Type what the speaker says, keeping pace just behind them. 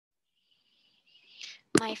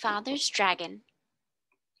My Father's Dragon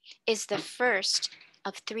is the first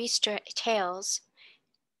of three tales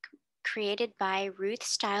created by Ruth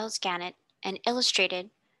Stiles Gannett and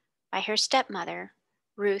illustrated by her stepmother,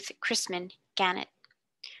 Ruth Gannett.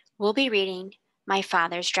 We'll be reading My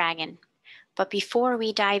Father's Dragon, but before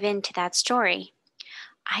we dive into that story,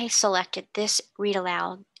 I selected this read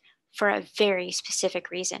aloud for a very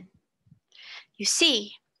specific reason. You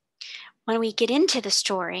see, when we get into the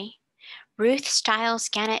story, Ruth Stiles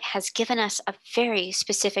Gannett has given us a very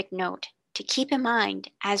specific note to keep in mind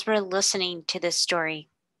as we're listening to this story.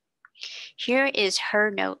 Here is her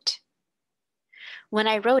note. When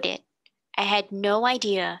I wrote it, I had no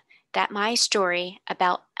idea that my story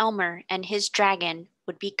about Elmer and his dragon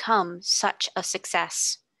would become such a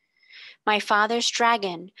success. My Father's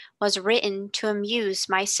Dragon was written to amuse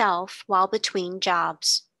myself while between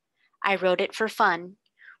jobs. I wrote it for fun,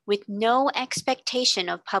 with no expectation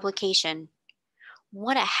of publication.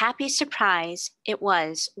 What a happy surprise it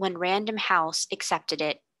was when Random House accepted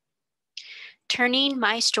it. Turning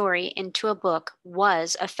my story into a book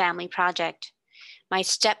was a family project. My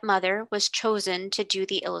stepmother was chosen to do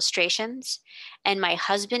the illustrations, and my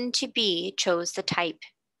husband-to-be chose the type.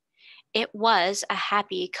 It was a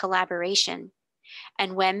happy collaboration,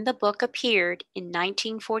 and when the book appeared in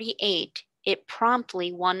 1948, it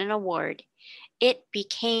promptly won an award. It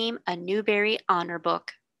became a Newbery Honor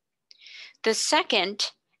Book. The second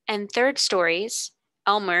and third stories,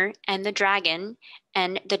 Elmer and the Dragon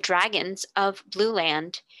and the Dragons of Blue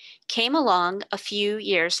Land, came along a few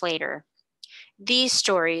years later. These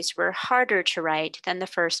stories were harder to write than the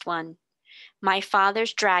first one. My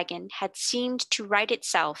Father's Dragon had seemed to write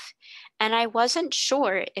itself, and I wasn't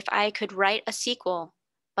sure if I could write a sequel,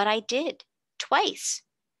 but I did, twice.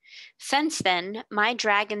 Since then, my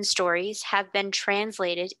dragon stories have been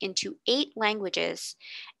translated into 8 languages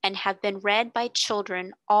and have been read by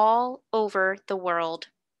children all over the world.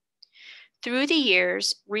 Through the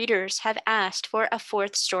years, readers have asked for a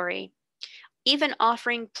 4th story, even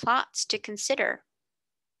offering plots to consider.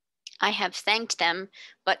 I have thanked them,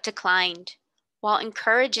 but declined, while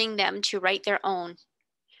encouraging them to write their own.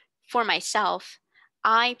 For myself,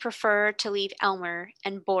 I prefer to leave Elmer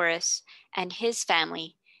and Boris and his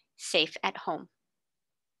family safe at home.